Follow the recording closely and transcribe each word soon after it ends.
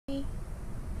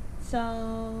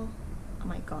So, oh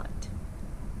my god,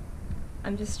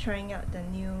 I'm just trying out the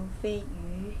new Fei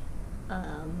Yu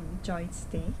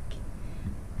joystick.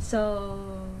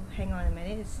 So hang on a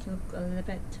minute, it's look a little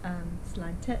bit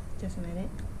slanted. Just a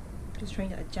minute, just trying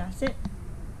to adjust it.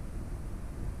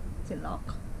 Is it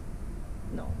locked?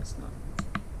 No, it's not.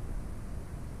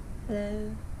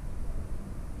 Hello.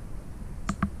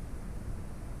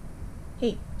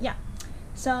 Hey, yeah.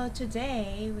 So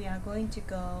today we are going to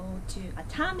go to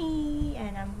Atami,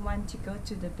 and I want to go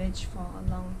to the beach for a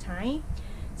long time.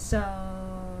 So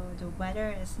the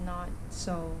weather is not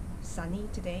so sunny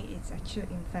today. It's actually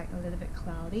in fact a little bit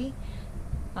cloudy.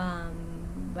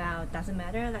 Well, doesn't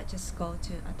matter. Let's just go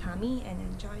to Atami and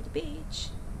enjoy the beach.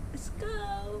 Let's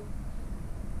go.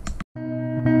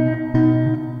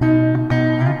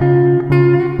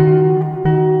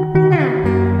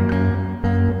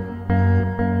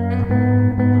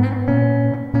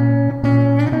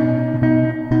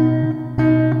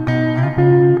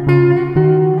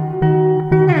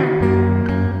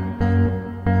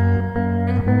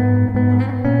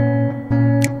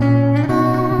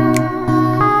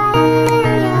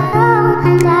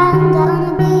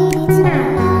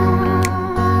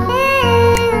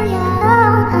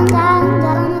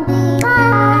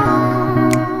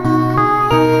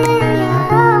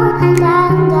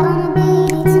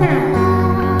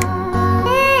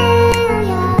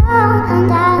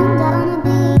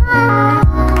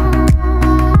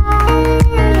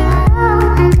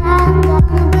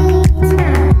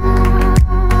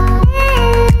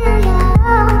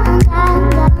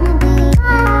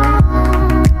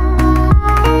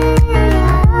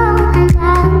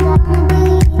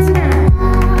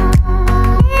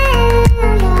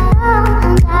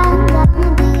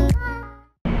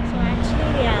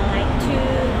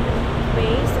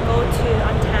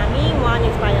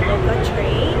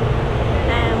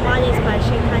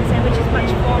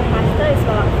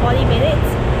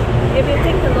 If you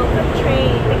take the local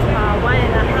train, it takes about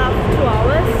 1.5 to 2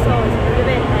 hours, so it's a little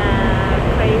bit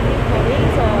crazy for me.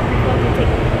 So I'm going to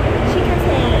take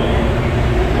Shinkansen.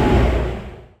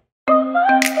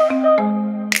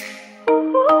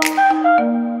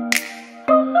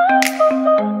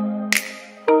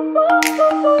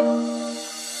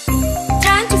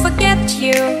 Trying to forget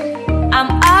you, I'm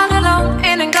all alone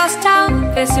in a ghost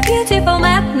town. There's a beautiful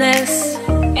madness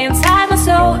inside my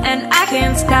soul, and I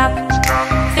can't stop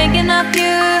thinking of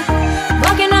you,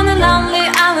 walking on the lonely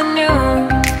avenue.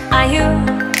 Are you,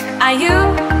 are you,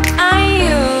 are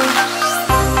you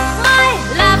my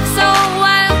love so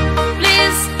wild?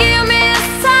 Please give me a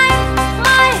sign.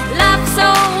 My love so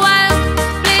wild,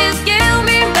 please give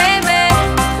me, baby.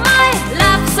 My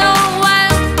love so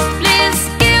wild, please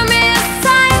give me a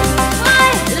sign. My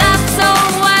love so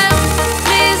wild,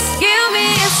 please give me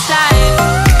a sign.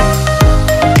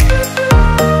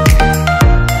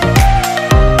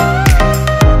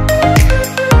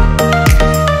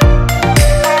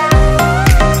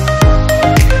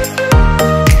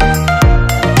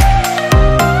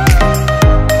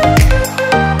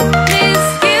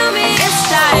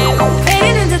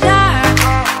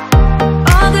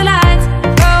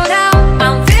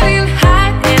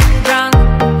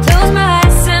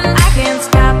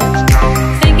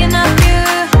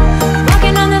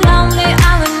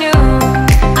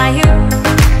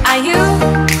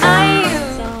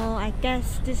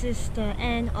 This is the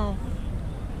end of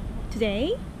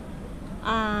today.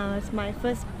 It's my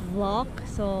first vlog,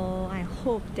 so I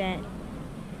hope that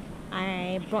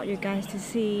I brought you guys to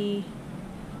see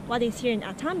what is here in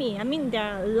Atami. I mean, there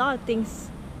are a lot of things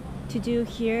to do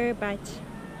here, but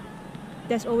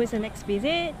there's always a next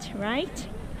visit, right?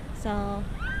 So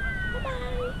bye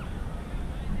bye.